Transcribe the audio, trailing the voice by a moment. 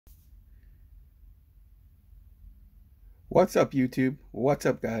What's up, YouTube? What's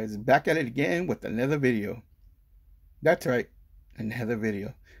up, guys? Back at it again with another video. That's right, another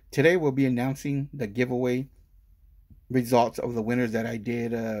video. Today we'll be announcing the giveaway results of the winners that I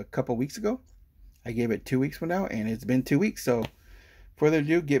did a couple weeks ago. I gave it 2 weeks from now, and it's been 2 weeks. So, further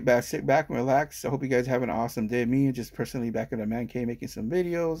ado, sit back and relax. I hope you guys have an awesome day. Me, just personally back at the man cave making some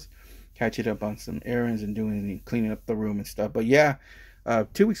videos, catching up on some errands and cleaning up the room and stuff. But yeah.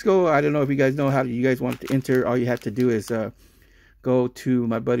 2 weeks ago, I don't know if you guys know how you guys want to enter. All you have to do is go to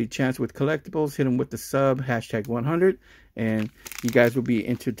my buddy Chance with Collectibles, hit him with the sub hashtag 100, and you guys will be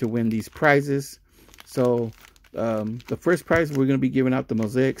entered to win these prizes. So the first prize, we're going to be giving out the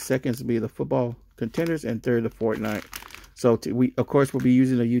Mosaic, second will be the football contenders, and third the Fortnite. So we of course will be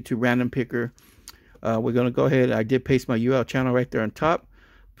using a YouTube random picker. We're going to go ahead. I did paste my UL channel right there on top.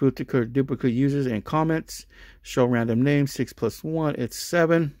 Duplicate users and comments. Show random names. 6 plus 1. It's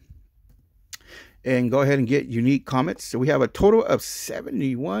 7. And go ahead and get unique comments. So we have a total of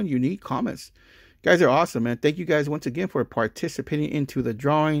 71 unique comments. You guys are awesome, man. Thank you guys once again for participating into the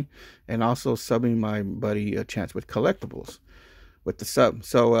drawing and also subbing my buddy Chance with Collectibles with the sub.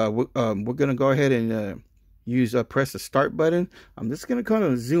 So we're gonna go ahead and press the start button. I'm just gonna kind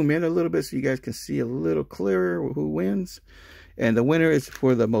of zoom in a little bit so you guys can see a little clearer who wins. And the winner is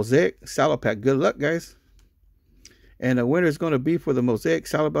for the Mosaic Salad Pack. Good luck, guys. And the winner is going to be for the Mosaic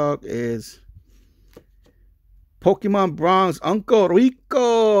Salad Pack is Pokemon Bronze Uncle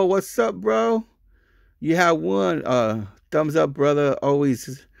Rico. What's up, bro? You have one. Thumbs up, brother.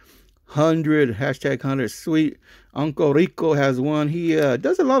 Always 100. Hashtag 100. Sweet. Uncle Rico has one. He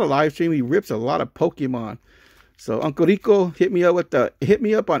does a lot of live stream. He rips a lot of Pokemon. So Uncle Rico, hit me up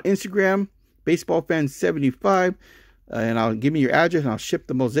on Instagram, BaseballFan75. And I'll give me your address and I'll ship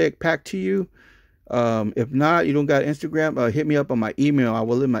the Mosaic pack to you. If not, you don't got Instagram, hit me up on my email. I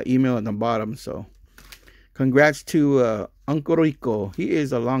will leave my email at the bottom. So congrats to Uncle Rico. He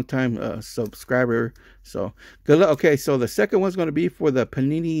is a long-time subscriber. So good luck. Okay, so the second one's going to be for the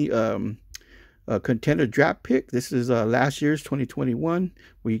Panini contender draft pick. This is last year's 2021,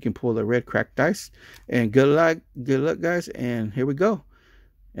 where you can pull the red cracked dice. And good luck guys. And here we go.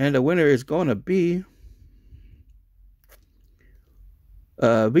 And the winner is going to be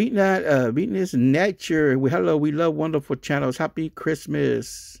Venus Nature. Hello, we love wonderful channels. Happy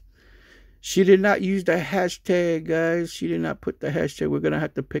Christmas. She did not use the hashtag, guys. She did not put the hashtag. We're gonna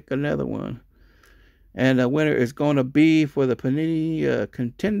have to pick another one. And the winner is going to be for the Panini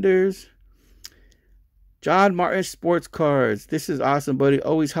contenders, John Martin Sports Cards. This is awesome, buddy.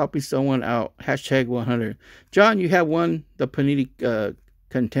 Always helping someone out. Hashtag 100. John, you have won the Panini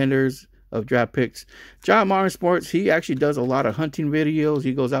contenders of draft picks. John Martin Sports, he actually does a lot of hunting videos.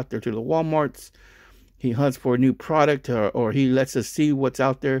 He goes out there to the Walmarts. He hunts for a new product, or he lets us see what's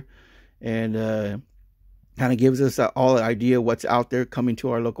out there, and kind of gives us all an idea what's out there coming to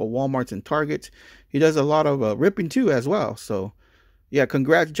our local Walmarts and Targets. He does a lot of ripping too as well. So yeah,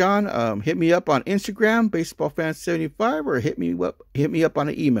 congrats, John. Hit me up on Instagram, BaseballFan75, or hit me up on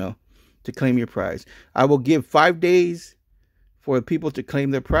an email to claim your prize. I will give 5 days for people to claim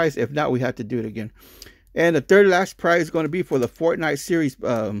their prize. If not, we have to do it again. And the third last prize is going to be for the Fortnite series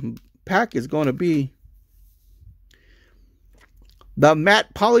pack is going to be the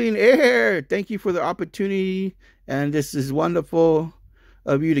Matt Pauline Air. Thank you for the opportunity. And this is wonderful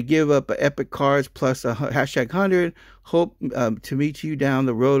of you to give up Epic Cards plus a hashtag 100. Hope to meet you down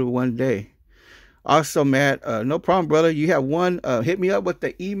the road one day. Also, Matt, no problem, brother. You have one. Hit me up with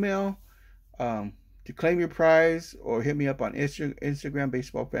the email to claim your prize, or hit me up on Instagram,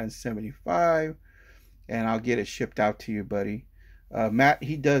 BaseballFan75, and I'll get it shipped out to you, buddy. Matt,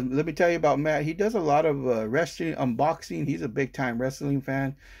 let me tell you about Matt. He does a lot of wrestling unboxing. He's a big time wrestling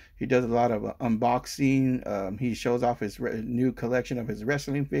fan. He does a lot of unboxing. He shows off his new collection of his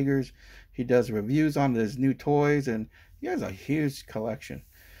wrestling figures. He does reviews on his new toys, and he has a huge collection.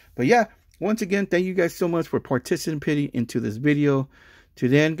 But yeah, once again, thank you guys so much for participating into this video. To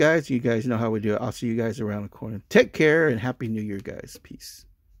then, guys, you guys know how we do it. I'll see you guys around the corner. Take care and Happy New Year, guys. Peace.